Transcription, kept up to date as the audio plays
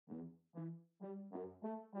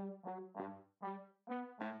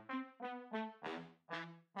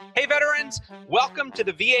Hey veterans, welcome to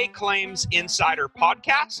the VA Claims Insider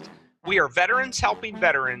Podcast. We are veterans helping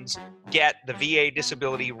veterans get the VA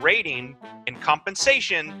disability rating and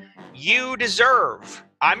compensation you deserve.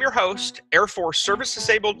 I'm your host, Air Force Service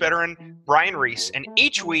Disabled veteran Brian Reese, and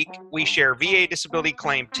each week we share VA disability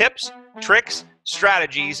claim tips, tricks,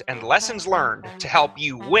 strategies, and lessons learned to help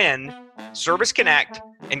you win, service connect,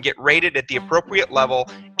 and get rated at the appropriate level,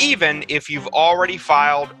 even if you've already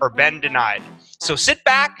filed or been denied. So sit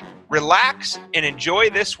back, relax, and enjoy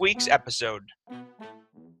this week's episode.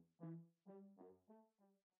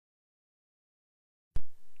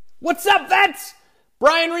 What's up, vets?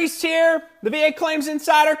 Brian Reese here, the VA Claims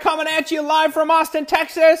Insider, coming at you live from Austin,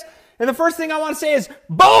 Texas. And the first thing I want to say is,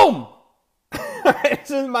 boom! This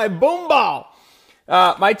is my boom ball.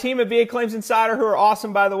 My team at VA Claims Insider, who are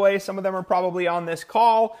awesome, by the way, some of them are probably on this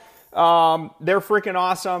call. They're freaking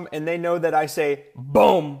awesome, and they know that I say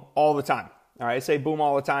boom all the time. All right, I say boom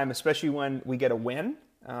all the time, especially when we get a win,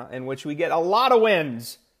 in which we get a lot of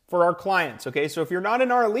wins for our clients, okay? So if you're not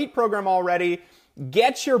in our Elite program already,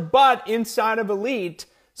 get your butt inside of Elite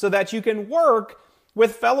so that you can work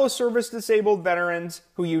with fellow service-disabled veterans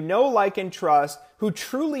who you know, like, and trust, who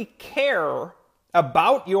truly care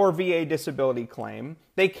about your VA disability claim.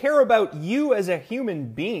 They care about you as a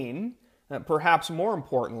human being, perhaps more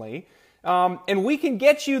importantly, and we can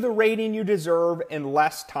get you the rating you deserve in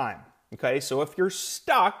less time. Okay, so if you're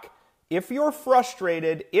stuck, if you're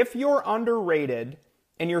frustrated, if you're underrated,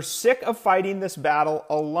 and you're sick of fighting this battle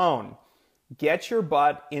alone, get your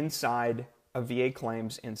butt inside of VA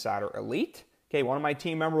Claims Insider Elite. Okay, one of my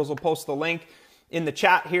team members will post the link in the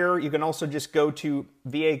chat here. You can also just go to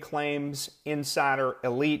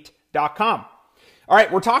VAClaimsinsiderelite.com. All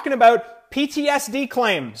right, we're talking about PTSD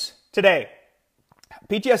claims today.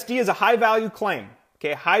 PTSD is a high-value claim.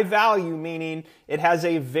 Okay, high value meaning it has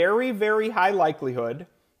a very, very high likelihood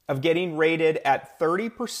of getting rated at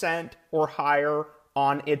 30% or higher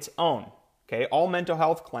on its own. Okay, all mental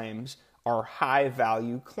health claims are high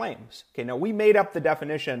value claims. Okay, now we made up the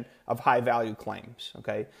definition of high value claims.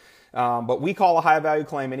 Okay, but we call a high value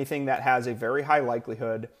claim anything that has a very high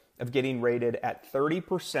likelihood of getting rated at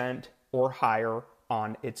 30% or higher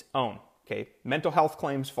on its own. Okay, mental health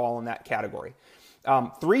claims fall in that category.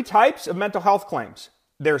 Three types of mental health claims.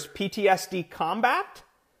 There's PTSD combat,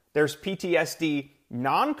 there's PTSD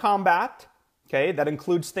non-combat, okay, that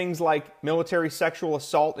includes things like military sexual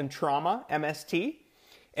assault and trauma, MST,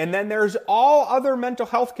 and then there's all other mental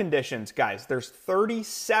health conditions, guys. There's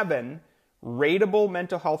 37 rateable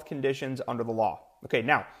mental health conditions under the law. Okay,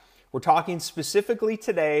 now, we're talking specifically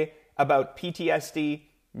today about PTSD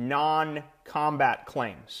non-combat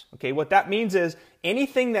claims. Okay, what that means is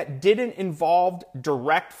anything that didn't involve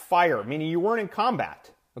direct fire, meaning you weren't in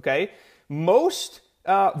combat. Okay, most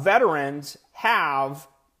veterans have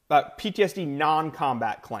PTSD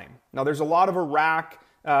non-combat claim. Now, there's a lot of Iraq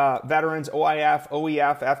veterans, OIF,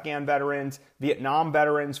 OEF, Afghan veterans, Vietnam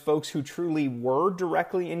veterans, folks who truly were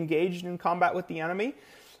directly engaged in combat with the enemy.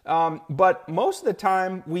 But most of the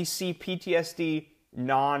time, we see PTSD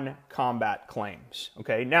non-combat claims.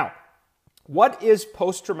 Okay, now, what is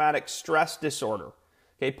post-traumatic stress disorder?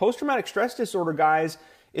 Okay, post-traumatic stress disorder, guys,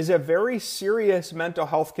 is a very serious mental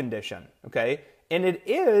health condition. Okay, and it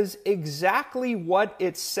is exactly what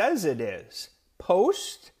it says it is: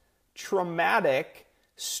 post-traumatic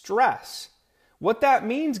stress. What that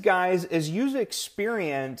means, guys, is you've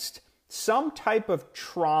experienced some type of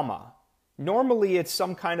trauma. Normally, it's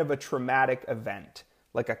some kind of a traumatic event,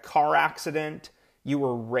 like a car accident. You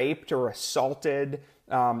were raped or assaulted.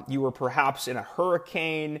 You were perhaps in a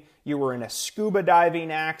hurricane. You were in a scuba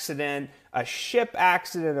diving accident, a ship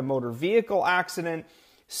accident, a motor vehicle accident.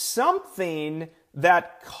 Something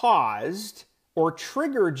that caused or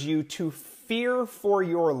triggered you to fear for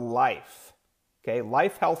your life. Okay,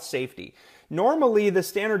 life, health, safety. Normally, the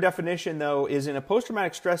standard definition, though, is in a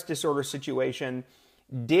post-traumatic stress disorder situation,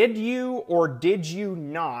 did you or did you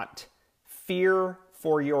not fear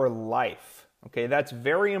for your life? Okay, that's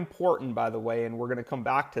very important, by the way, and we're going to come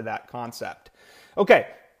back to that concept. Okay,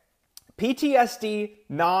 PTSD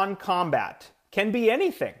non-combat can be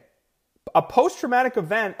anything. A post-traumatic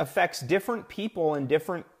event affects different people in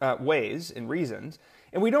different ways and reasons,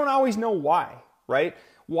 and we don't always know why, right?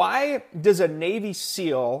 Why does a Navy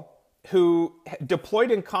SEAL who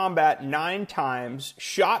deployed in combat 9 times,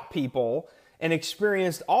 shot people, and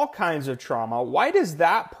experienced all kinds of trauma, why does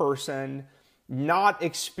that person not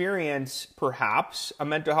experience, perhaps, a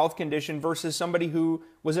mental health condition versus somebody who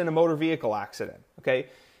was in a motor vehicle accident? Okay,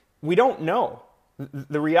 we don't know.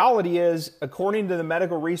 The reality is, according to the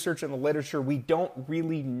medical research and the literature, we don't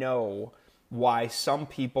really know why some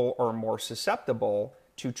people are more susceptible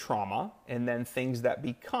to trauma, and then things that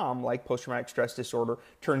become, like post-traumatic stress disorder,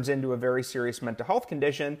 turns into a very serious mental health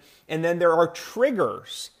condition. And then there are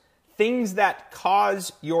triggers, things that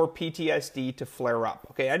cause your PTSD to flare up.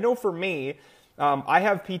 Okay, I know for me, I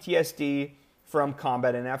have PTSD from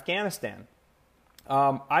combat in Afghanistan.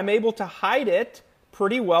 I'm able to hide it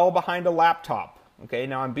pretty well behind a laptop. Okay,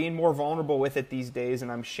 now I'm being more vulnerable with it these days,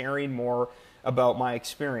 and I'm sharing more about my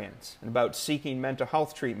experience and about seeking mental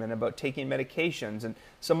health treatment, about taking medications, and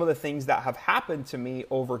some of the things that have happened to me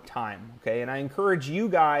over time. Okay, and I encourage you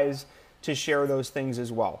guys to share those things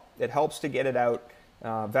as well. It helps to get it out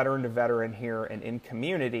veteran to veteran here and in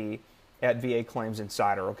community at VA Claims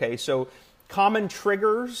Insider. Okay, so common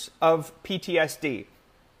triggers of PTSD: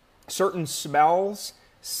 certain smells,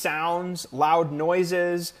 sounds, loud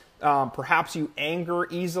noises. Perhaps you anger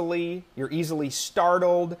easily, you're easily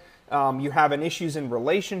startled, you're having issues in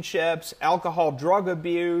relationships, alcohol, drug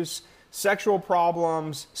abuse, sexual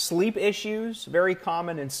problems, sleep issues, very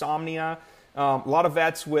common, insomnia. A lot of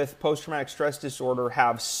vets with post-traumatic stress disorder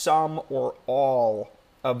have some or all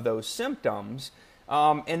of those symptoms.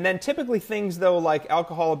 And then typically things, though, like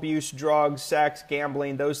alcohol abuse, drugs, sex,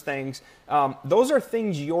 gambling, those things, those are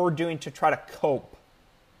things you're doing to try to cope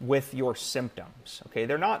with your symptoms. Okay,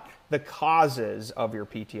 they're not the causes of your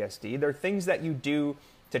PTSD. They're things that you do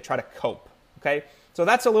to try to cope. Okay, so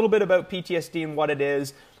that's a little bit about PTSD and what it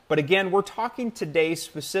is. But again, we're talking today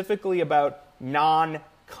specifically about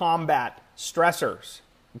non-combat stressors.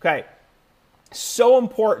 Okay, so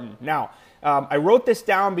important. Now, I wrote this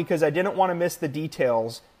down because I didn't want to miss the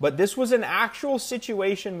details, but this was an actual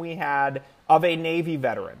situation we had of a Navy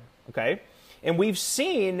veteran. Okay, and we've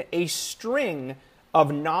seen a string of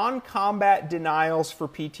non-combat denials for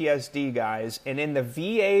PTSD, guys, and in the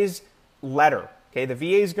VA's letter, okay, the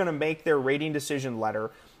VA is going to make their rating decision letter.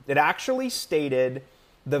 It actually stated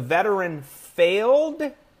the veteran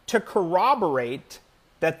failed to corroborate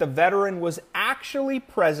that the veteran was actually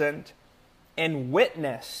present and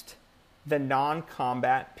witnessed the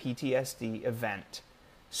non-combat PTSD event.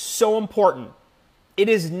 So important. It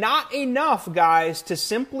is not enough, guys, to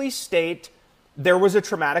simply state there was a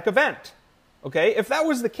traumatic event. Okay, if that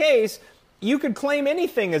was the case, you could claim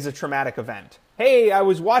anything as a traumatic event. Hey, I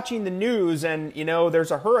was watching the news and, you know,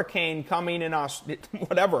 there's a hurricane coming in down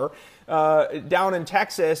in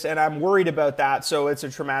Texas, and I'm worried about that, so it's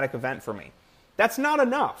a traumatic event for me. That's not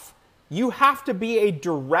enough. You have to be a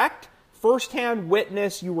direct, firsthand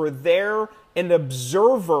witness. You were there, an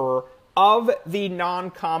observer of the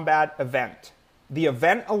non-combat event. The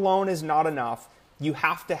event alone is not enough. You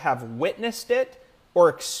have to have witnessed it or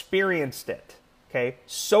experienced it. Okay,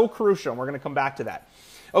 so crucial. We're going to come back to that.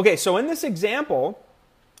 Okay, so in this example,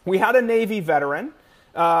 we had a Navy veteran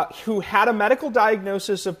who had a medical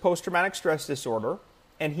diagnosis of post-traumatic stress disorder,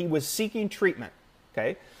 and he was seeking treatment.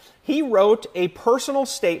 Okay, he wrote a personal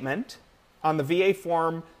statement on the VA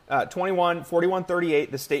form 4138,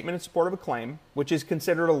 the statement in support of a claim, which is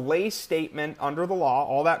considered a lay statement under the law.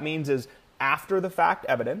 All that means is after the fact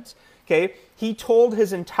evidence. Okay, he told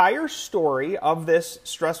his entire story of this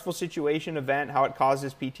stressful situation, event, how it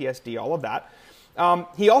causes PTSD, all of that.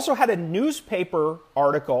 He also had a newspaper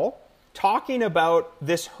article talking about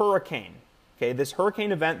this hurricane. Okay, this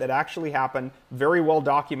hurricane event that actually happened, very well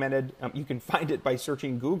documented. You can find it by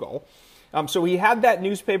searching Google. So he had that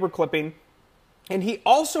newspaper clipping, and he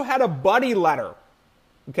also had a buddy letter.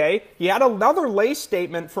 Okay, he had another lay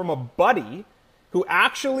statement from a buddy who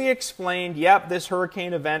actually explained, yep, this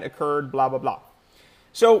hurricane event occurred, blah, blah, blah.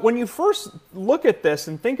 So when you first look at this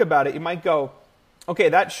and think about it, you might go, okay,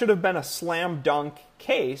 that should have been a slam dunk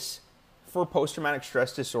case for post-traumatic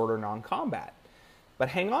stress disorder non-combat. But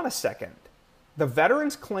hang on a second. The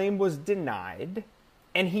veteran's claim was denied,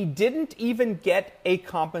 and he didn't even get a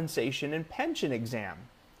compensation and pension exam,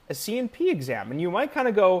 a C&P exam. And you might kind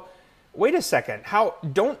of go, wait a second,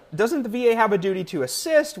 doesn't the VA have a duty to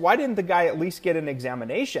assist? Why didn't the guy at least get an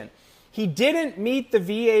examination? He didn't meet the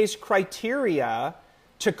VA's criteria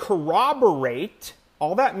to corroborate.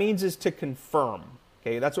 All that means is to confirm.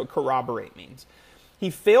 Okay, that's what corroborate means. He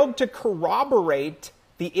failed to corroborate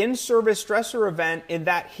the in-service stressor event in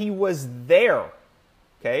that he was there.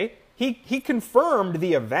 Okay, he confirmed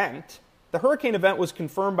the event. The hurricane event was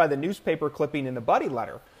confirmed by the newspaper clipping in the buddy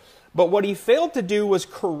letter. But what he failed to do was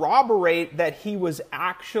corroborate that he was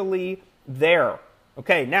actually there.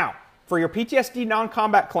 Okay, now, for your PTSD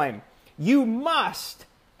non-combat claim, you must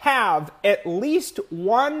have at least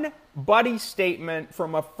one buddy statement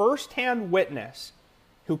from a first-hand witness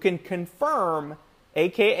who can confirm,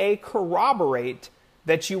 aka corroborate,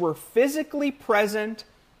 that you were physically present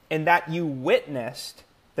and that you witnessed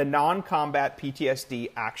the non-combat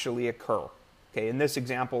PTSD actually occur. Okay, in this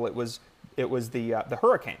example, it was the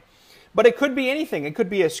hurricane. But it could be anything. It could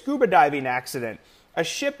be a scuba diving accident, a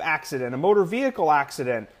ship accident, a motor vehicle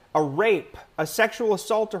accident, a rape, a sexual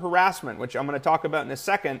assault or harassment, which I'm going to talk about in a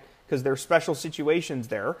second because there's special situations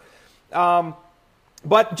there.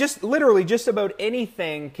 But just literally just about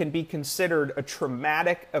anything can be considered a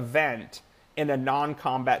traumatic event in a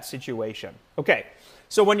non-combat situation. Okay,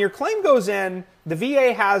 so when your claim goes in, the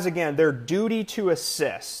VA has, again, their duty to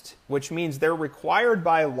assist, which means they're required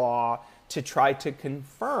by law to try to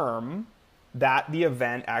confirm that the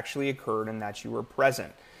event actually occurred and that you were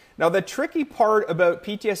present. Now, the tricky part about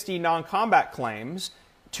PTSD non-combat claims,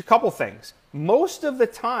 a couple things. Most of the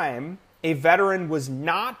time, a veteran was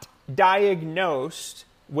not diagnosed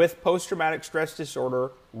with post-traumatic stress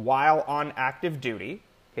disorder while on active duty.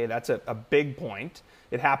 Okay, that's a big point.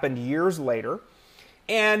 It happened years later.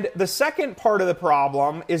 And the second part of the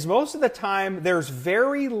problem is most of the time there's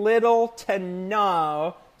very little to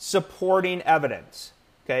no supporting evidence.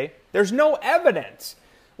 Okay, there's no evidence.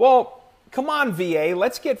 Well, come on, VA,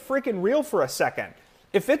 let's get freaking real for a second.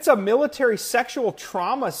 If it's a military sexual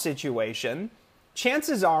trauma situation,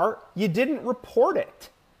 chances are you didn't report it,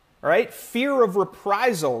 right? Fear of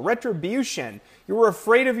reprisal, retribution. You were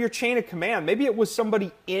afraid of your chain of command. Maybe it was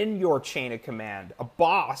somebody in your chain of command, a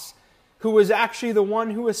boss who was actually the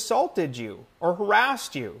one who assaulted you or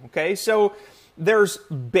harassed you, okay? So there's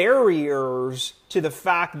barriers to the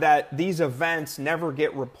fact that these events never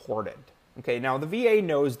get reported, okay? Now, the VA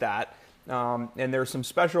knows that. And there's some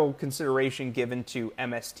special consideration given to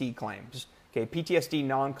MST claims. Okay, PTSD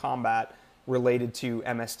non-combat related to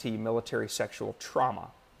MST, military sexual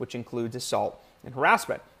trauma, which includes assault and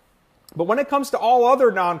harassment. But when it comes to all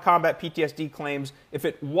other non-combat PTSD claims, if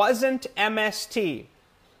it wasn't MST,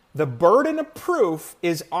 the burden of proof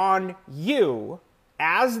is on you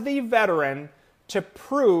as the veteran to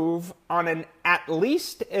prove on an at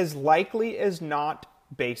least as likely as not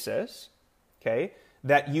basis, okay,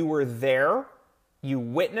 that you were there, you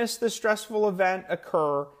witnessed the stressful event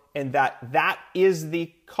occur, and that is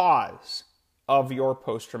the cause of your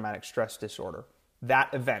post-traumatic stress disorder.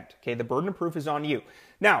 That event, okay? The burden of proof is on you.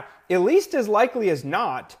 Now, at least as likely as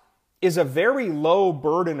not is a very low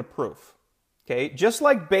burden of proof, okay? Just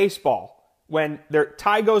like baseball, when their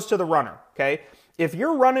tie goes to the runner, okay? If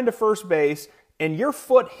you're running to first base and your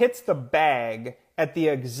foot hits the bag at the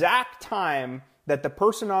exact time that the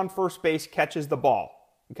person on first base catches the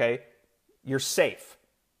ball, okay, you're safe.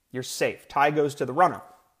 You're safe. Tie goes to the runner.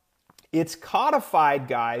 It's codified,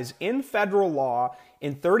 guys, in federal law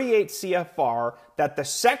in 38 CFR that the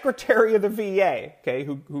Secretary of the VA, okay,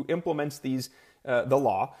 who implements these the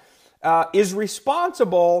law, is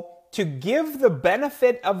responsible to give the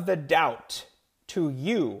benefit of the doubt to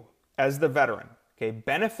you as the veteran. Okay,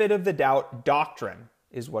 benefit of the doubt doctrine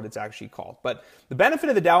is what it's actually called. But the benefit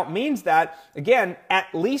of the doubt means that, again, at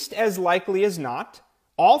least as likely as not,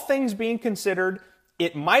 all things being considered,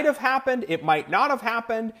 it might have happened, it might not have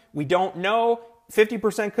happened, we don't know.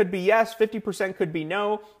 50% could be yes, 50% could be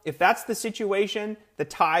no. If that's the situation, the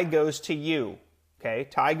tie goes to you. Okay,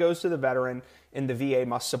 tie goes to the veteran, and the VA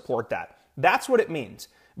must support that. That's what it means.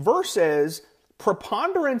 Versus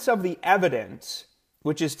preponderance of the evidence,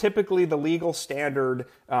 which is typically the legal standard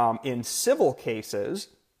in civil cases,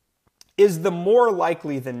 is the more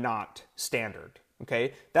likely than not standard.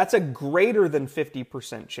 Okay, that's a greater than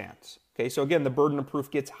 50% chance. Okay, so again, the burden of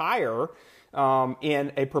proof gets higher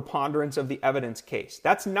in a preponderance of the evidence case.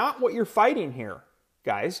 That's not what you're fighting here,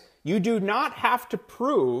 guys. You do not have to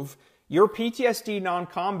prove your PTSD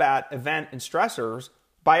non-combat event and stressors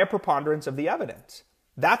by a preponderance of the evidence.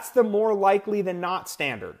 That's the more likely than not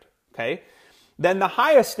standard. Okay. Then the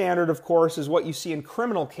highest standard, of course, is what you see in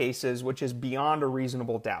criminal cases, which is beyond a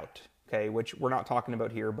reasonable doubt, okay, which we're not talking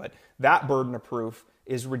about here, but that burden of proof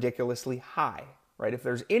is ridiculously high, right? If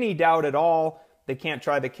there's any doubt at all, they can't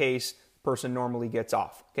try the case, person normally gets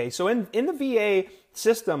off, okay? So in the VA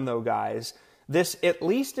system, though, guys, this at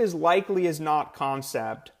least as likely as not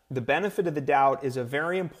concept, the benefit of the doubt is a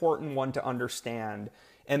very important one to understand,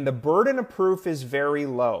 and the burden of proof is very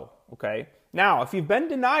low, okay? Now, if you've been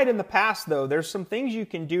denied in the past, though, there's some things you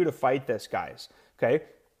can do to fight this, guys, okay?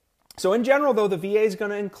 So in general, though, the VA is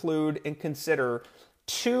going to include and consider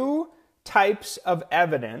two types of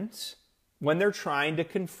evidence when they're trying to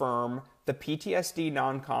confirm the PTSD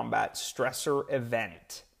non-combat stressor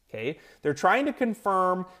event, okay? They're trying to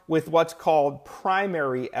confirm with what's called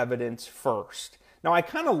primary evidence first. Now, I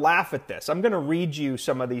kind of laugh at this. I'm going to read you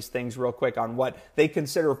some of these things real quick on what they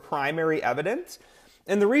consider primary evidence.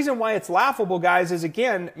 And the reason why it's laughable, guys, is,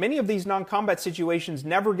 again, many of these non-combat situations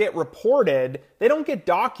never get reported. They don't get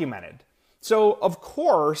documented. So, of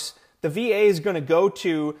course, the VA is going to go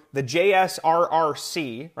to the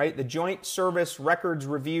JSRRC, right, the Joint Service Records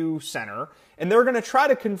Review Center, and they're going to try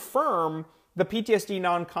to confirm the PTSD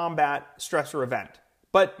non-combat stressor event.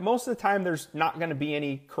 But most of the time, there's not going to be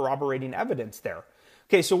any corroborating evidence there.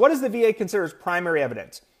 Okay, so what does the VA consider as primary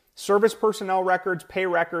evidence? Service personnel records, pay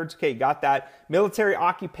records, okay, got that. Military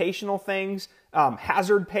occupational things,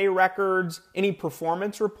 hazard pay records, any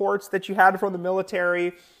performance reports that you had from the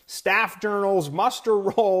military, staff journals, muster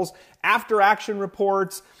rolls, after-action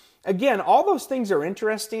reports. Again, all those things are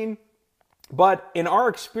interesting, but in our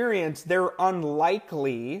experience, they're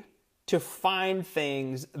unlikely to find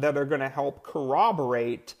things that are going to help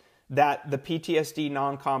corroborate that the PTSD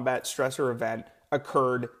non-combat stressor event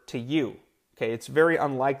occurred to you. Okay, it's very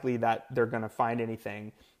unlikely that they're going to find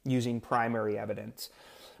anything using primary evidence.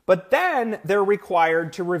 But then they're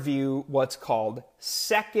required to review what's called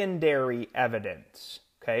secondary evidence.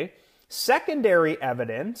 Okay, secondary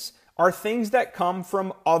evidence are things that come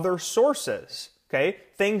from other sources. Okay,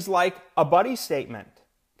 things like a buddy statement.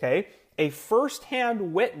 Okay, a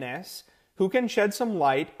first-hand witness who can shed some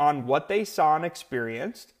light on what they saw and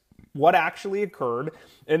experienced, what actually occurred,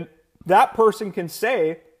 and that person can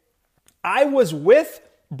say, I was with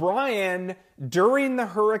Brian during the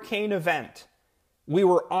hurricane event. We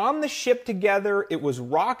were on the ship together. It was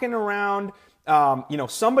rocking around.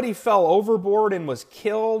 Somebody fell overboard and was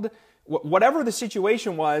killed. Whatever the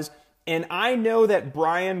situation was, and I know that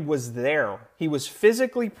Brian was there. He was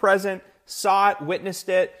physically present, saw it, witnessed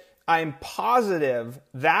it. I'm positive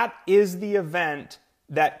that is the event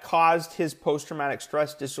that caused his post-traumatic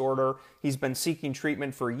stress disorder. He's been seeking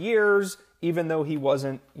treatment for years, even though he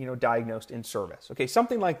wasn't, diagnosed in service. Okay,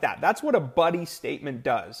 something like that. That's what a buddy statement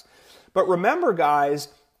does. But remember, guys,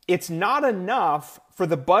 it's not enough for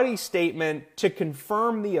the buddy statement to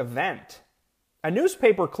confirm the event. A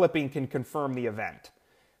newspaper clipping can confirm the event.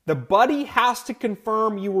 The buddy has to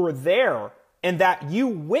confirm you were there and that you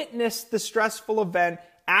witnessed the stressful event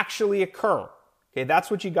actually occur. Okay,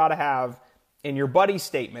 that's what you got to have in your buddy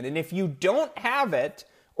statement. And if you don't have it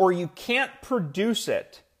or you can't produce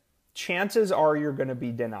it, chances are you're going to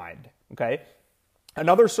be denied. Okay.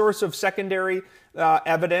 Another source of secondary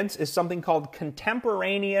evidence is something called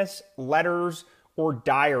contemporaneous letters or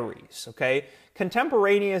diaries. Okay.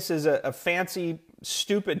 Contemporaneous is a fancy,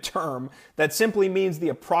 stupid term that simply means the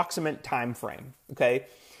approximate time frame. Okay.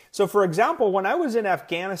 So for example, when I was in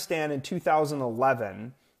Afghanistan in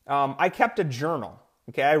 2011, I kept a journal.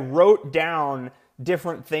 Okay. I wrote down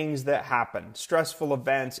different things that happened. Stressful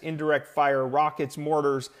events, indirect fire, rockets,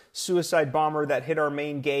 mortars, suicide bomber that hit our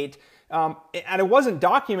main gate. And I wasn't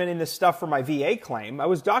documenting this stuff for my VA claim. I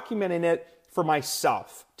was documenting it for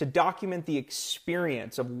myself, to document the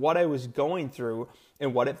experience of what I was going through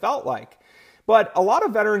and what it felt like. But a lot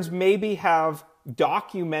of veterans maybe have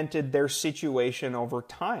documented their situation over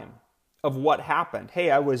time of what happened.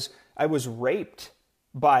 Hey, I was raped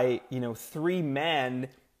by, 3 men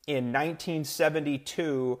in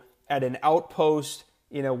 1972 at an outpost,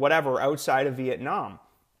 outside of Vietnam.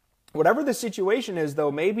 Whatever the situation is,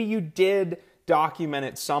 though, maybe you did document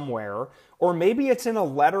it somewhere, or maybe it's in a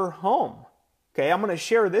letter home. Okay, I'm going to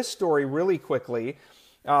share this story really quickly.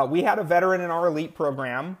 We had a veteran in our elite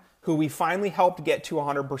program who we finally helped get to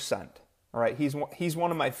 100%. All right, he's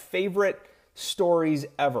one of my favorite stories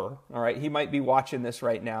ever. All right, he might be watching this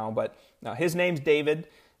right now, but his name's David,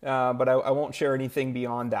 but I won't share anything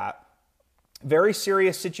beyond that. Very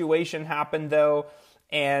serious situation happened, though,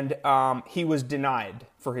 and he was denied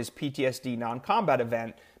for his PTSD non-combat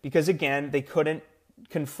event because, again, they couldn't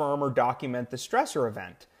confirm or document the stressor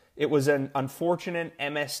event. It was an unfortunate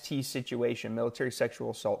MST situation, military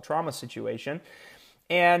sexual assault trauma situation,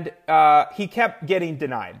 and he kept getting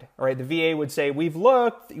denied. All right, the VA would say, we've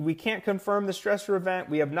looked, we can't confirm the stressor event,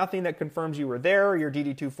 we have nothing that confirms you were there, your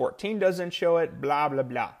DD-214 doesn't show it, blah, blah,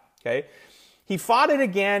 blah. Okay, he fought it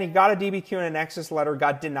again, he got a DBQ and a Nexus letter,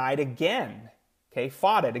 got denied again. Okay,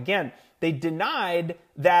 fought it again. They denied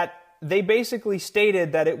that, they basically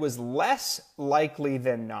stated that it was less likely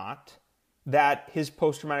than not that his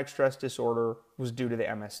post-traumatic stress disorder was due to the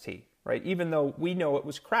MST, right? Even though we know it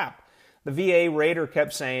was crap. The VA rater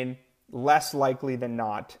kept saying less likely than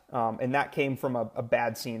not, and that came from a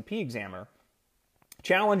bad CNP examiner.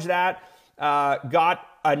 Challenged that, got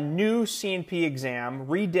a new CNP exam,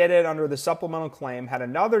 redid it under the supplemental claim, had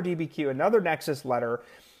another DBQ, another Nexus letter,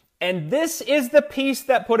 and this is the piece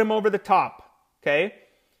that put him over the top, okay?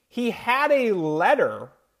 He had a letter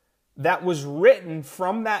that was written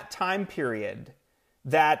from that time period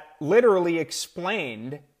that literally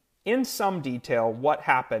explained in some detail what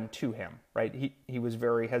happened to him, right? He was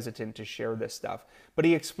very hesitant to share this stuff, but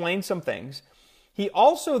he explained some things. He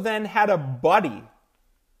also then had a buddy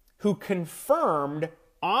who confirmed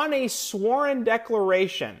on a sworn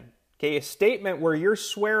declaration, okay, a statement where you're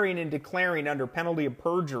swearing and declaring under penalty of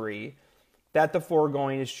perjury that the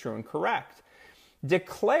foregoing is true and correct,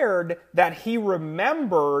 declared that he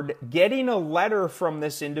remembered getting a letter from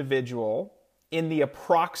this individual in the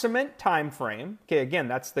approximate time frame, okay, again,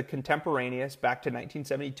 that's the contemporaneous back to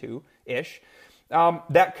 1972-ish,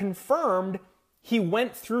 that confirmed he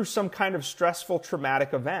went through some kind of stressful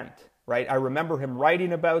traumatic event, right? I remember him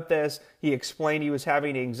writing about this. He explained he was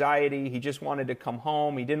having anxiety. He just wanted to come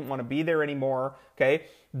home. He didn't want to be there anymore, okay?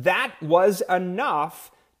 That was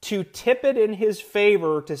enough to tip it in his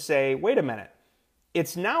favor to say, wait a minute,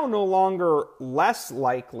 it's now no longer less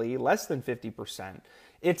likely, less than 50%.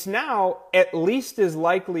 It's now at least as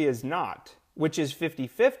likely as not, which is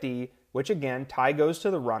 50-50, which again, tie goes to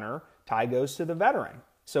the runner, tie goes to the veteran.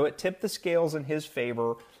 So it tipped the scales in his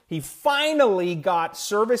favor. He finally got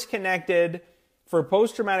service-connected for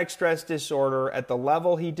post-traumatic stress disorder at the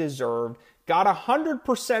level he deserved, got a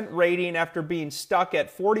 100% rating after being stuck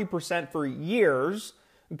at 40% for years,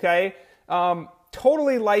 okay?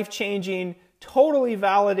 Totally life-changing, totally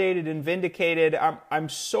validated and vindicated. I'm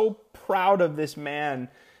so proud of this man.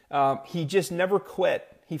 He just never quit.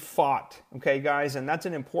 He fought, okay, guys? And that's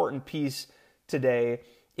an important piece today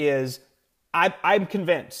is I'm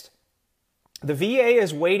convinced the VA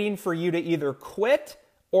is waiting for you to either quit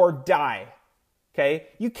or die, okay?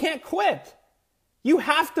 You can't quit. You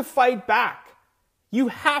have to fight back. You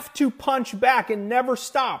have to punch back and never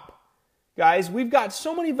stop. Guys, we've got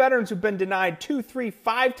so many veterans who've been denied 2, 3,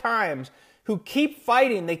 5 times who keep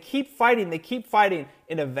fighting, they keep fighting, they keep fighting,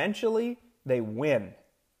 and eventually they win.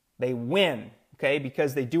 They win, okay,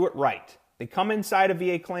 because they do it right. They come inside of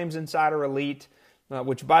VA Claims Insider Elite,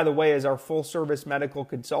 which, by the way, is our full-service medical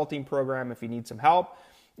consulting program if you need some help.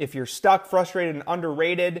 If you're stuck, frustrated, and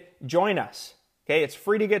underrated, join us. Okay, it's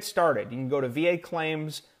free to get started. You can go to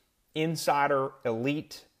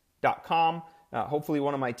VAClaimsInsiderElite.com. Hopefully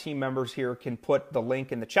one of my team members here can put the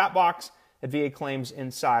link in the chat box at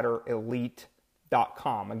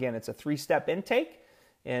VAClaimsInsiderElite.com. Again, it's a 3-step intake,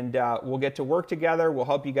 and we'll get to work together. We'll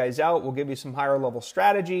help you guys out. We'll give you some higher-level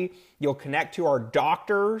strategy. You'll connect to our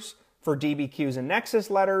doctors for DBQs and Nexus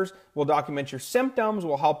letters. We'll document your symptoms.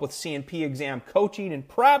 We'll help with CNP exam coaching and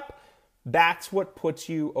prep. That's what puts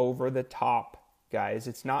you over the top, guys.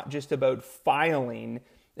 It's not just about filing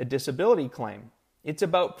a disability claim. It's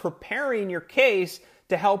about preparing your case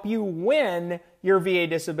to help you win your VA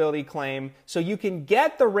disability claim so you can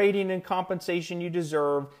get the rating and compensation you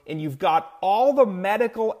deserve, and you've got all the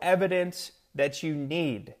medical evidence that you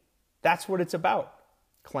need. That's what it's about.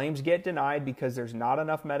 Claims get denied because there's not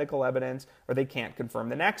enough medical evidence or they can't confirm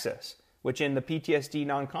the nexus, which in the PTSD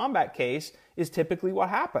non-combat case is typically what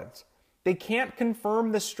happens. They can't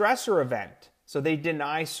confirm the stressor event, so they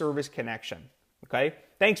deny service connection. Okay?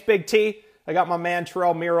 Thanks, Big T. I got my man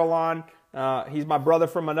Terrell Merrill on. He's my brother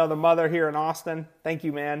from another mother here in Austin. Thank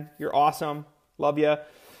you, man. You're awesome. Love you.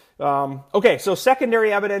 Okay, so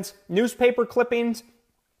secondary evidence, newspaper clippings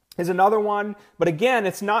is another one. But again,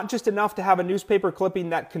 it's not just enough to have a newspaper clipping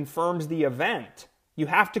that confirms the event. You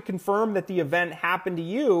have to confirm that the event happened to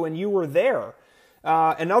you and you were there.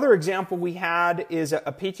 Another example we had is a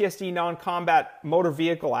PTSD non-combat motor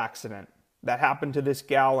vehicle accident that happened to this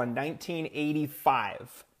gal in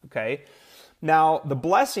 1985. Okay. Now, the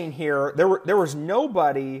blessing here, there was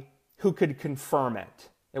nobody who could confirm it.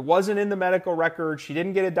 It wasn't in the medical record. She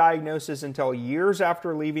didn't get a diagnosis until years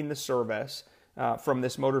after leaving the service from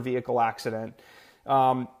this motor vehicle accident.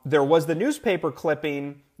 There was the newspaper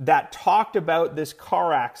clipping that talked about this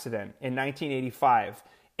car accident in 1985,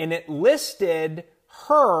 and it listed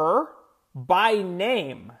her by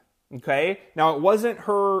name. Okay? Now, it wasn't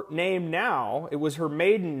her name now. It was her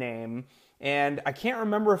maiden name. And I can't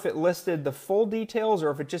remember if it listed the full details or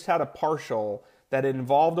if it just had a partial that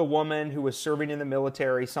involved a woman who was serving in the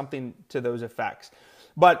military, something to those effects.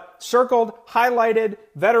 But circled, highlighted,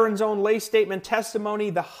 veteran's own lay statement testimony.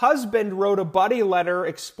 The husband wrote a buddy letter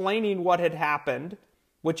explaining what had happened,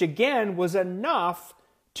 which again was enough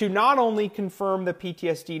to not only confirm the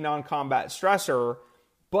PTSD non-combat stressor,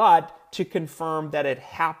 but to confirm that it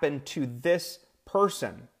happened to this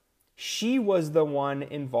person. She was the one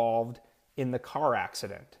involved in the car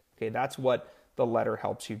accident. Okay, that's what the letter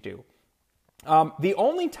helps you do. The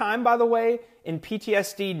only time, by the way, in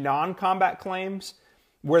PTSD non-combat claims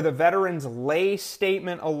where the veteran's lay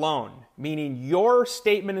statement alone, meaning your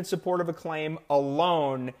statement in support of a claim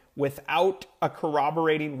alone without a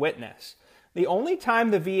corroborating witness, the only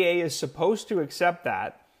time the VA is supposed to accept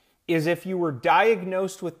that is if you were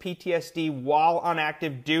diagnosed with PTSD while on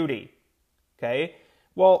active duty. okay?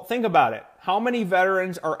 Well, think about it. How many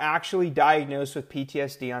veterans are actually diagnosed with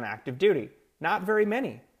PTSD on active duty? Not very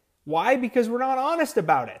many. Why? Because we're not honest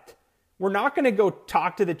about it. We're not going to go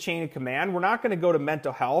talk to the chain of command. We're not going to go to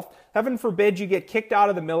mental health. Heaven forbid you get kicked out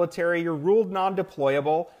of the military. You're ruled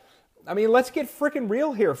non-deployable. I mean, let's get freaking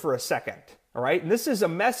real here for a second, all right? And this is a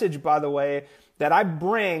message, by the way, that I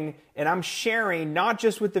bring and I'm sharing not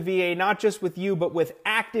just with the VA, not just with you, but with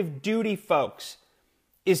active duty folks,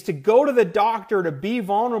 is to go to the doctor, to be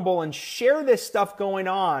vulnerable and share this stuff going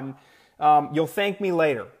on. You'll thank me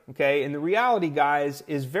later, okay? And the reality, guys,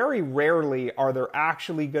 is very rarely are there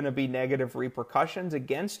actually going to be negative repercussions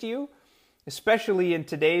against you, especially in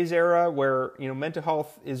today's era where, mental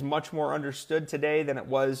health is much more understood today than it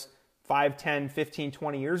was 5, 10, 15,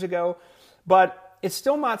 20 years ago. But it's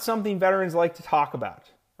still not something veterans like to talk about,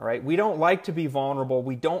 all right? We don't like to be vulnerable.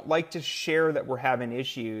 We don't like to share that we're having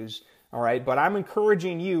issues, all right? But I'm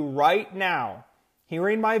encouraging you right now,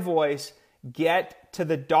 hearing my voice, get to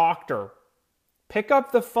the doctor. Pick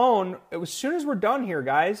up the phone. As soon as we're done here,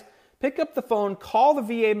 guys, pick up the phone, call the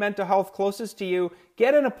VA mental health closest to you,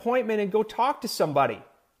 get an appointment, and go talk to somebody.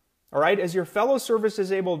 All right? As your fellow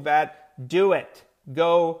service-disabled vet, do it.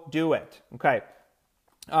 Go do it. Okay.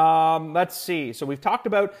 Let's see. So we've talked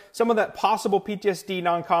about some of that possible PTSD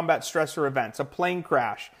non-combat stressor events, a plane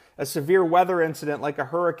crash, a severe weather incident like a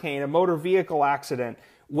hurricane, a motor vehicle accident,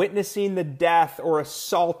 witnessing the death or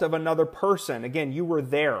assault of another person. Again, you were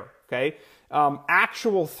there, okay?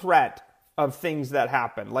 Actual threat of things that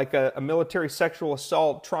happen, like a military sexual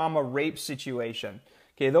assault, trauma, rape situation.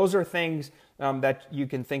 Okay, those are things that you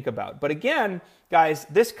can think about. But again, guys,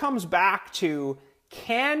 this comes back to,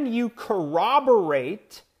 can you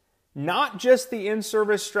corroborate not just the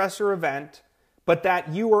in-service stressor event, but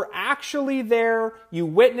that you were actually there, you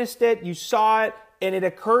witnessed it, you saw it, and it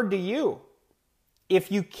occurred to you? If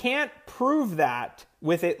you can't prove that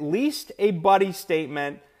with at least a buddy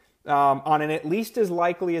statement on an at least as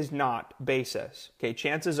likely as not basis, okay,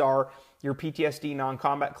 chances are your PTSD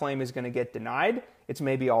non-combat claim is going to get denied. It's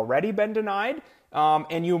maybe already been denied,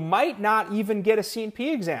 and you might not even get a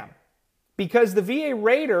C&P exam because the VA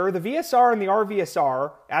rater, the VSR and the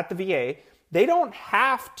RVSR at the VA, they don't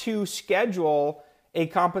have to schedule a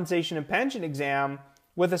compensation and pension exam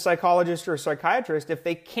with a psychologist or a psychiatrist if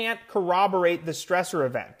they can't corroborate the stressor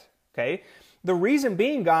event, okay? The reason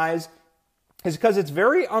being, guys, is because it's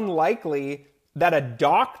very unlikely that a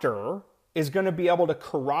doctor is going to be able to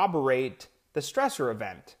corroborate the stressor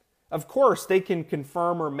event. Of course, they can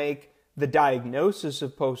confirm or make the diagnosis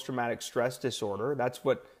of post-traumatic stress disorder. That's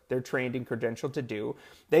what they're trained and credentialed to do.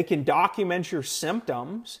 They can document your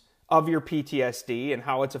symptoms of your PTSD and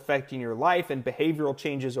how it's affecting your life and behavioral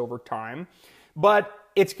changes over time. But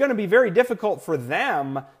it's going to be very difficult for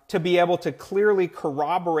them to be able to clearly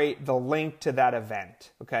corroborate the link to that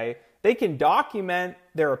event, okay? They can document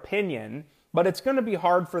their opinion, but it's going to be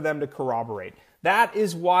hard for them to corroborate. That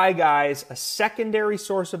is why, guys, a secondary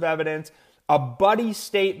source of evidence, a buddy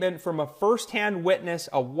statement from a firsthand witness,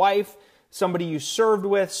 a wife, somebody you served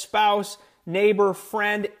with, spouse, neighbor,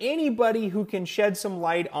 friend, anybody who can shed some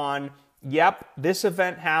light on, yep, this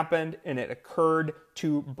event happened and it occurred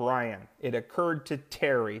to Brian. It occurred to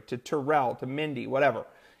Terry, to Terrell, to Mindy, whatever.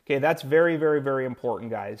 Okay, that's very, very, very important,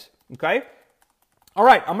 guys. Okay? All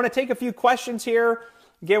right, I'm going to take a few questions here.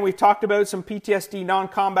 Again, we've talked about some PTSD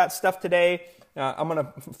non-combat stuff today. I'm going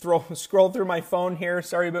to scroll through my phone here.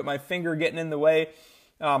 Sorry about my finger getting in the way.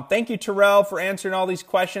 Thank you, Terrell, for answering all these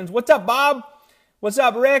questions. What's up, Bob? What's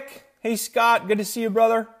up, Rick? Hey, Scott. Good to see you,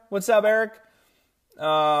 brother. What's up, Eric?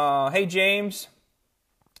 Hey, James.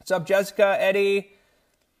 What's up, Jessica, Eddie?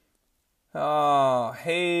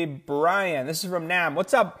 Hey, Brian. This is from Nam.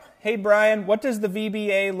 What's up? Hey, Brian. What does the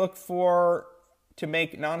VBA look for to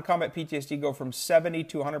make non-combat PTSD go from 70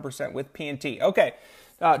 to 100% with PNT? Okay.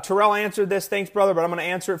 Terrell answered this. Thanks, brother, but I'm going to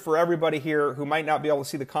answer it for everybody here who might not be able to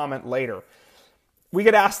see the comment later. We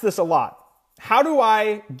get asked this a lot. How do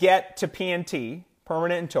I get to PNT,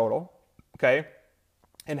 permanent and total, okay?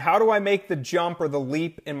 And how do I make the jump or the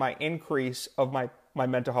leap in my increase of my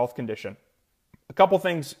mental health condition? A couple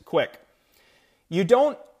things quick. You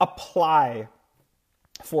don't apply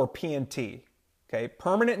for PNT, okay?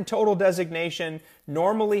 Permanent and total designation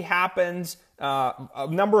normally happens a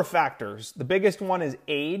number of factors. The biggest one is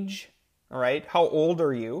age, all right? How old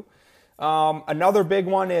are you? Another big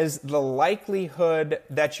one is the likelihood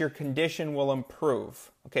that your condition will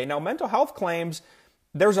improve. Okay, now mental health claims,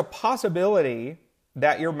 there's a possibility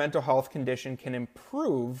that your mental health condition can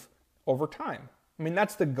improve over time. I mean,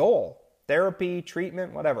 that's the goal. Therapy,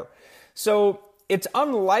 treatment, whatever. So it's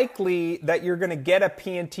unlikely that you're going to get a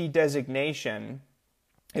PNT designation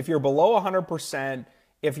if you're below 100%,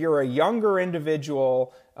 if you're a younger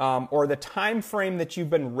individual, or the time frame that you've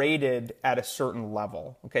been rated at a certain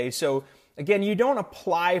level. Okay, so again, you don't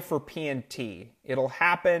apply for PNT. It'll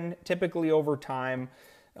happen typically over time,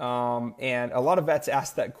 and a lot of vets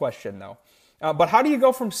ask that question though. But how do you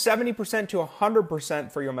go from 70% to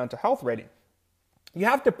 100% for your mental health rating? You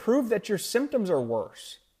have to prove that your symptoms are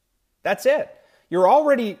worse. That's it. You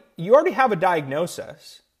already have a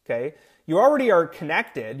diagnosis, okay? You already are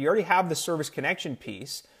connected. You already have the service connection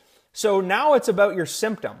piece. So now it's about your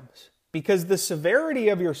symptoms, because the severity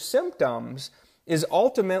of your symptoms is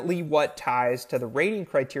ultimately what ties to the rating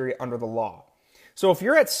criteria under the law. So if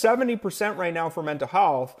you're at 70% right now for mental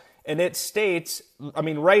health, and it states, I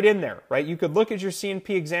mean, right in there, right? You could look at your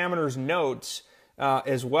CNP examiner's notes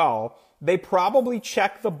as well. They probably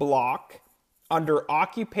check the block under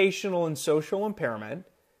occupational and social impairment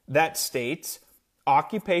that states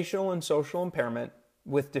occupational and social impairment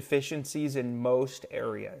with deficiencies in most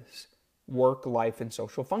areas, work, life, and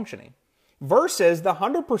social functioning. Versus the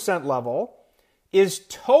 100% level is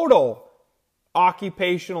total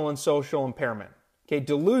occupational and social impairment. Okay,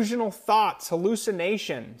 delusional thoughts,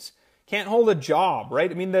 hallucinations, can't hold a job, right?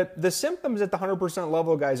 I mean, the symptoms at the 100%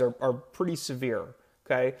 level, guys, are pretty severe,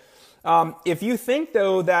 okay? If you think,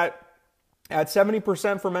 though, that at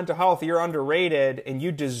 70% for mental health, you're underrated and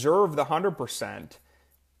you deserve the 100%,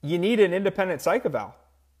 you need an independent psych eval.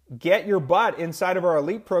 Get your butt inside of our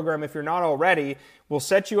elite program if you're not already. We'll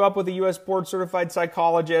set you up with a U.S. board certified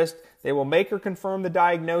psychologist. They will make or confirm the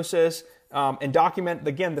diagnosis and document,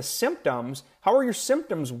 again, the symptoms. How are your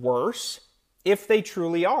symptoms worse if they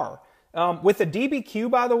truly are? With a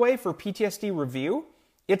DBQ, by the way, for PTSD review,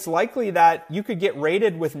 it's likely that you could get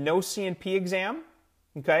rated with no CNP exam,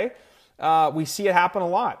 okay? We see it happen a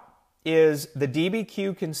lot, is the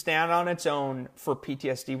DBQ can stand on its own for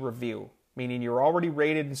PTSD review, meaning you're already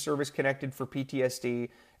rated and service connected for PTSD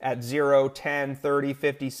at 0, 10, 30,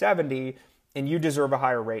 50, 70, and you deserve a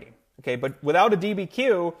higher rating, okay? But without a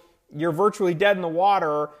DBQ, you're virtually dead in the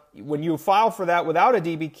water. When you file for that without a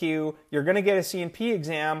DBQ, you're going to get a CNP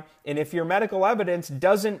exam, and if your medical evidence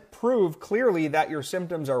doesn't prove clearly that your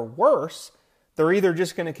symptoms are worse, they're either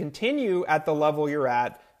just going to continue at the level you're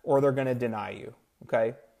at, or they're going to deny you,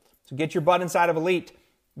 okay? So get your butt inside of Elite.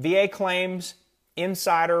 VA Claims,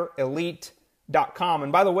 Insider, Elite.com.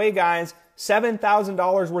 And by the way, guys,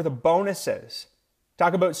 $7,000 worth of bonuses.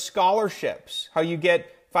 Talk about scholarships, how you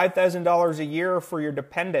get $5,000 a year for your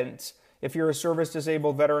dependents. If you're a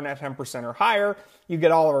service-disabled veteran at 10% or higher, you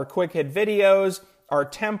get all of our quick hit videos, our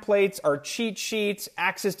templates, our cheat sheets,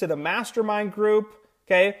 access to the mastermind group,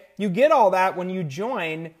 okay? You get all that when you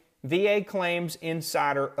join VA Claims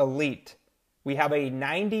Insider Elite. We have a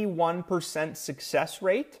 91% success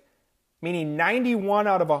rate, meaning 91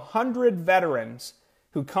 out of 100 veterans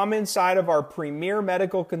who come inside of our premier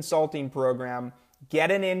medical consulting program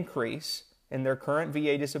get an increase in their current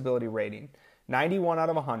VA disability rating. 91 out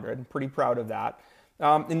of 100. I'm pretty proud of that.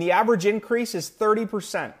 And the average increase is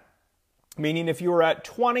 30%, meaning if you were at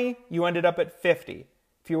 20, you ended up at 50.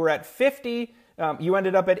 If you were at 50, you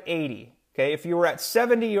ended up at 80. Okay, if you were at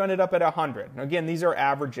 70, you ended up at 100. Now, again, these are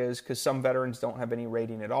averages because some veterans don't have any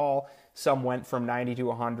rating at all. Some went from 90 to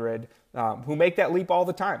 100, who make that leap all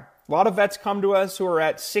the time. A lot of vets come to us who are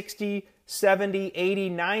at 60, 70, 80,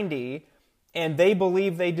 90, and they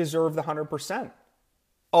believe they deserve the 100%.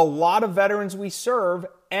 A lot of veterans we serve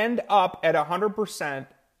end up at 100%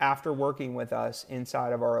 after working with us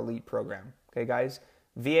inside of our Elite program. Okay, guys?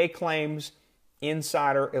 VA Claims,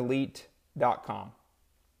 InsiderElite.com.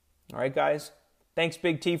 All right, guys? Thanks,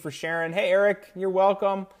 Big T, for sharing. Hey, Eric, you're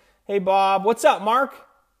welcome. Hey, Bob. What's up, Mark?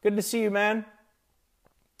 Good to see you, man.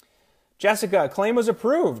 Jessica, claim was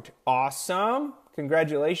approved. Awesome.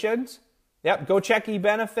 Congratulations. Yep, go check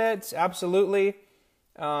eBenefits. Absolutely.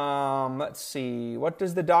 Let's see. What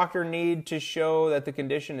does the doctor need to show that the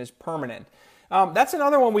condition is permanent? That's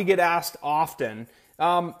another one we get asked often.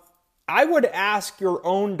 I would ask your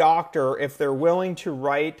own doctor if they're willing to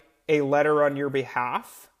write a letter on your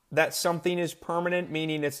behalf that something is permanent,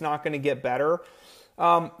 meaning it's not going to get better.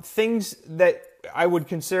 Things that I would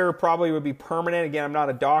consider probably would be permanent. Again, I'm not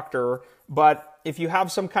a doctor, but if you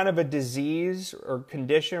have some kind of a disease or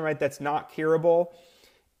condition, right, that's not curable,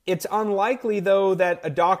 it's unlikely, though, that a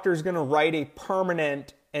doctor is going to write a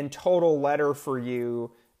permanent and total letter for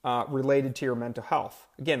you related to your mental health.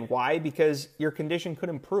 Again, why? Because your condition could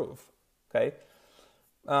improve, okay?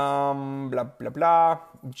 Blah, blah, blah.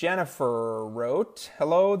 Jennifer wrote,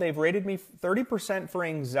 hello, they've rated me 30% for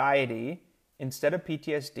anxiety instead of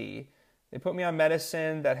PTSD. They put me on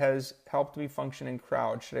medicine that has helped me function in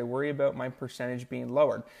crowd. Should I worry about my percentage being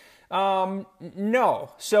lowered?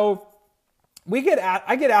 No. So I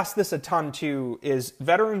get asked this a ton too, is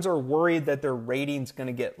veterans are worried that their rating's going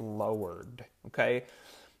to get lowered, okay?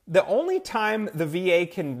 The only time the VA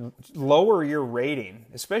can lower your rating,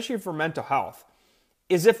 especially for mental health,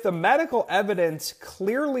 is if the medical evidence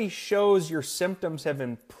clearly shows your symptoms have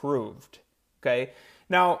improved, okay?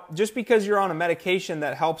 Now, just because you're on a medication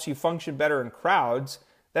that helps you function better in crowds,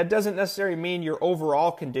 that doesn't necessarily mean your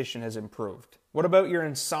overall condition has improved. What about your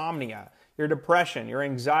insomnia, your depression, your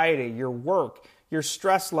anxiety, your work, your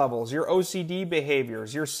stress levels, your OCD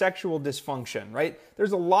behaviors, your sexual dysfunction, right?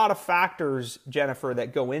 There's a lot of factors, Jennifer,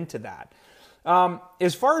 that go into that.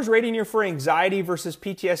 As far as rating you for anxiety versus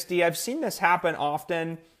PTSD, I've seen this happen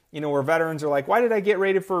often, where veterans are like, why did I get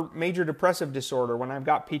rated for major depressive disorder when I've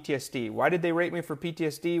got PTSD? Why did they rate me for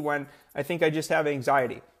PTSD when I think I just have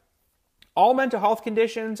anxiety? All mental health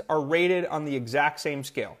conditions are rated on the exact same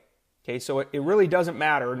scale. Okay, so it really doesn't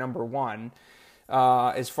matter, number one,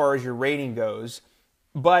 as far as your rating goes.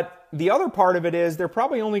 But the other part of it is they're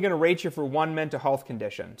probably only going to rate you for one mental health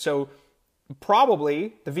condition. So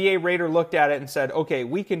probably the VA rater looked at it and said, okay,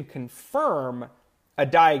 we can confirm a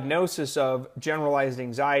diagnosis of generalized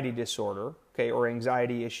anxiety disorder, okay, or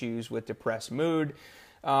anxiety issues with depressed mood.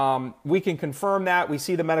 We can confirm that. We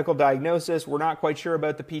see the medical diagnosis. We're not quite sure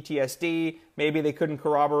about the PTSD. Maybe they couldn't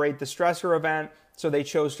corroborate the stressor event, so they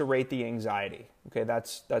chose to rate the anxiety. Okay,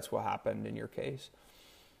 that's what happened in your case.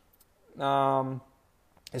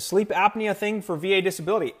 Is sleep apnea a thing for VA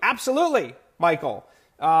disability? Absolutely, Michael.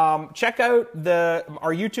 Check out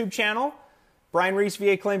our YouTube channel, Brian Reese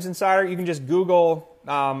VA Claims Insider. You can just Google,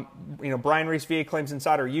 Brian Reese VA Claims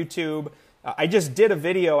Insider YouTube. I just did a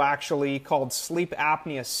video actually called Sleep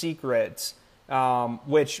Apnea Secrets,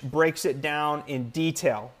 which breaks it down in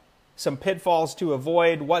detail. Some pitfalls to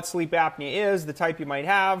avoid, what sleep apnea is, the type you might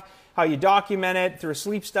have, how you document it through a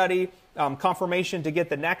sleep study, confirmation to get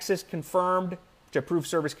the nexus confirmed to prove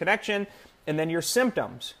service connection, and then your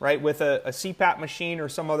symptoms, right, with a CPAP machine or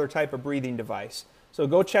some other type of breathing device. So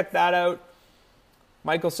go check that out.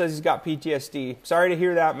 Michael says he's got PTSD. Sorry to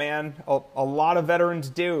hear that, man. A lot of veterans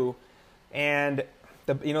do. And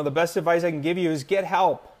the best advice I can give you is get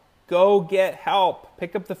help. Go get help.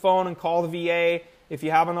 Pick up the phone and call the VA. If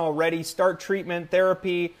you haven't already, start treatment,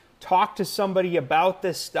 therapy, talk to somebody about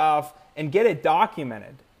this stuff, and get it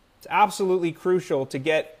documented. It's absolutely crucial to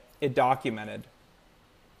get it documented.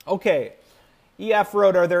 Okay, EF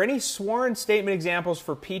wrote, are there any sworn statement examples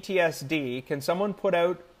for PTSD? Can someone put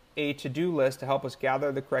out a to-do list to help us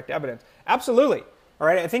gather the correct evidence? Absolutely. All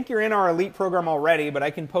right, I think you're in our elite program already, but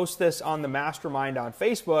I can post this on the mastermind on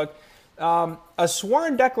Facebook. A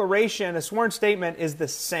sworn declaration, a sworn statement is the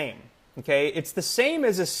same. Okay, it's the same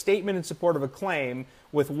as a statement in support of a claim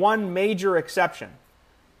with one major exception.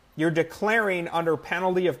 You're declaring under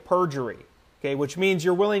penalty of perjury, okay, which means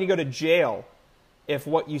you're willing to go to jail if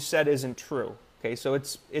what you said isn't true. Okay, so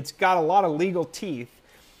it's got a lot of legal teeth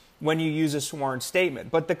when you use a sworn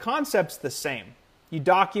statement, but the concept's the same. You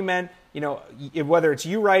document, whether it's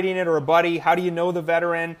you writing it or a buddy, how do you know the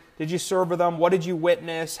veteran? Did you serve with them? What did you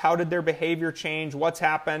witness? How did their behavior change? What's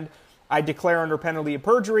happened? I declare under penalty of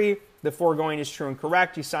perjury, the foregoing is true and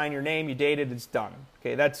correct. You sign your name, you date it, it's done.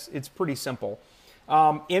 Okay, it's pretty simple.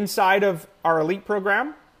 Inside of our elite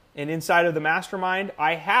program and inside of the mastermind,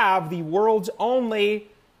 I have the world's only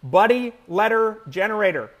buddy letter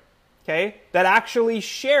generator. Okay, that actually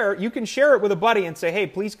you can share it with a buddy and say, hey,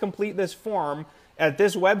 please complete this form at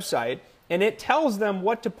this website, and it tells them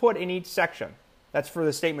what to put in each section. That's for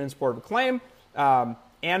the statement in support of a claim,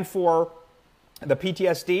 and for the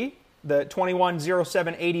PTSD, the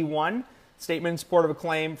 210781 statement in support of a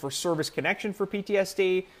claim for service connection for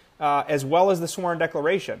PTSD, as well as the sworn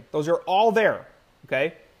declaration. Those are all there.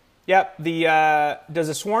 Okay. Yep. Does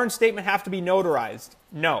a sworn statement have to be notarized?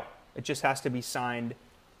 No. It just has to be signed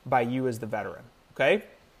by you as the veteran. Okay.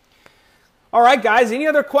 All right, guys. Any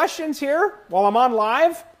other questions here while I'm on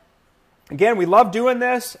live? Again, we love doing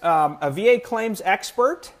this. A VA claims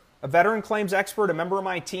expert, a veteran claims expert, a member of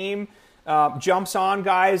my team, jumps on,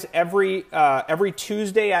 guys, every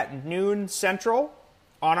Tuesday at noon Central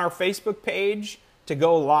on our Facebook page to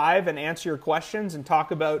go live and answer your questions and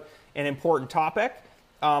talk about an important topic.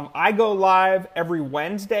 I go live every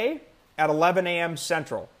Wednesday at 11 a.m.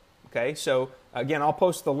 Central. Okay, so again, I'll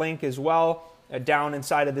post the link as well down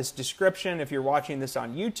inside of this description if you're watching this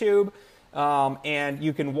on YouTube. And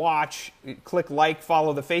you can watch, click like,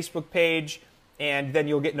 follow the Facebook page, and then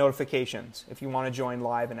you'll get notifications if you want to join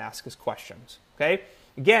live and ask us questions. Okay?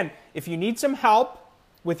 Again, if you need some help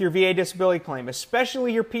with your VA disability claim,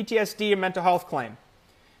 especially your PTSD and mental health claim,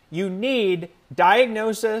 you need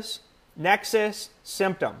diagnosis, Nexus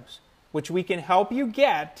symptoms, which we can help you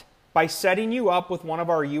get by setting you up with one of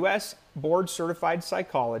our U.S. board certified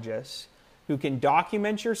psychologists who can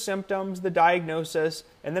document your symptoms, the diagnosis,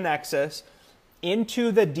 and the Nexus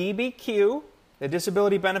into the DBQ, the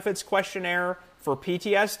Disability Benefits Questionnaire for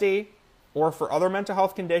PTSD or for other mental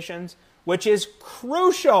health conditions, which is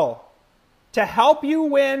crucial to help you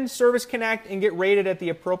win Service Connect and get rated at the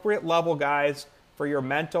appropriate level, guys, for your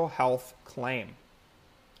mental health claim.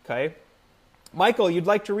 Okay? Michael, you'd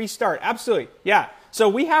like to restart? Absolutely. Yeah. So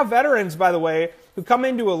we have veterans, by the way, who come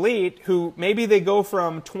into Elite who maybe they go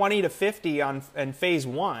from 20 to 50 in phase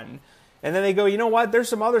 1, and then they go, you know what, there's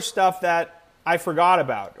some other stuff that I forgot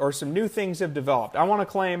about, or some new things have developed. I want to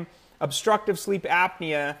claim obstructive sleep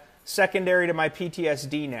apnea secondary to my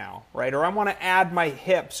PTSD now, right? Or I want to add my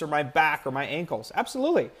hips or my back or my ankles.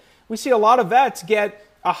 Absolutely. We see a lot of vets get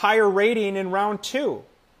a higher rating in round 2,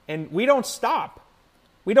 and we don't stop.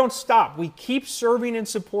 We don't stop. We keep serving and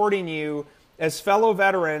supporting you as fellow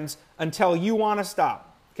veterans until you want to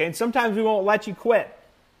stop. Okay? And sometimes we won't let you quit.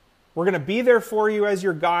 We're going to be there for you as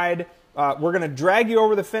your guide. We're going to drag you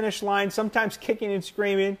over the finish line, sometimes kicking and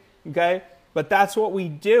screaming. Okay? But that's what we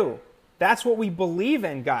do. That's what we believe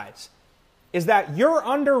in, guys, is that you're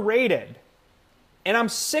underrated. And I'm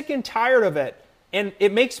sick and tired of it. And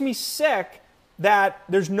it makes me sick that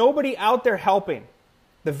there's nobody out there helping.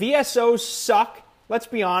 The VSOs suck. Let's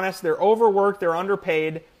be honest. They're overworked. They're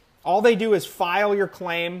underpaid. All they do is file your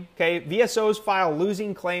claim. Okay? VSOs file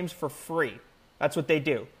losing claims for free. That's what they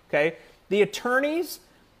do. Okay? The attorneys,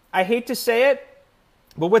 I hate to say it,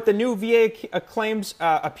 but with the new VA claims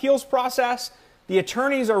appeals process, the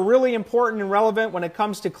attorneys are really important and relevant when it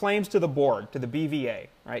comes to claims to the board, to the BVA.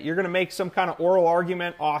 Right? You're going to make some kind of oral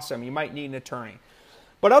argument. Awesome. You might need an attorney.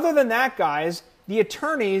 But other than that, guys, the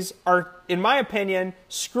attorneys are, in my opinion,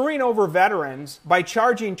 screwing over veterans by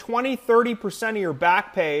charging 20-30% of your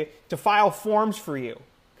back pay to file forms for you.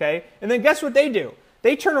 Okay? And then guess what they do?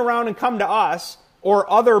 They turn around and come to us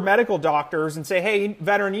or other medical doctors and say, hey,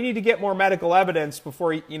 veteran, you need to get more medical evidence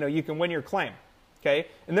before you can win your claim. Okay?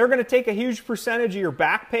 And they're going to take a huge percentage of your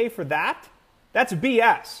back pay for that. That's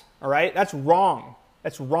BS. All right? That's wrong.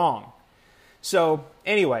 That's wrong. So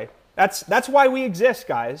anyway, that's why we exist,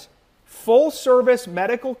 guys. Full service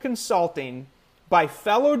medical consulting by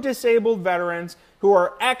fellow disabled veterans who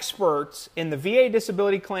are experts in the VA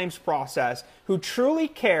disability claims process, who truly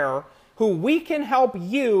care, who we can help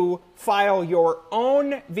you file your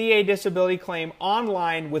own VA disability claim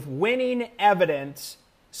online with winning evidence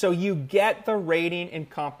so you get the rating and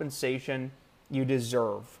compensation you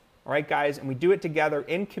deserve. All right, guys? And we do it together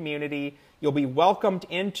in community. You'll be welcomed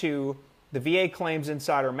into the VA Claims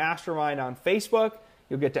Insider Mastermind on Facebook.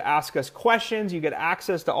 You'll get to ask us questions. You get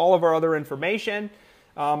access to all of our other information.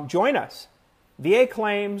 Join us. VA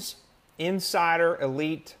Claims Insider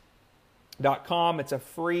Elite.com. It's a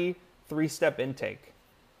free 3-step intake.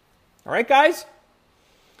 All right, guys?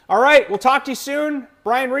 All right, we'll talk to you soon.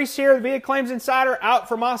 Brian Reese here, the VA Claims Insider, out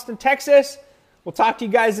from Austin, Texas. We'll talk to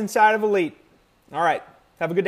you guys inside of Elite. All right, have a good day.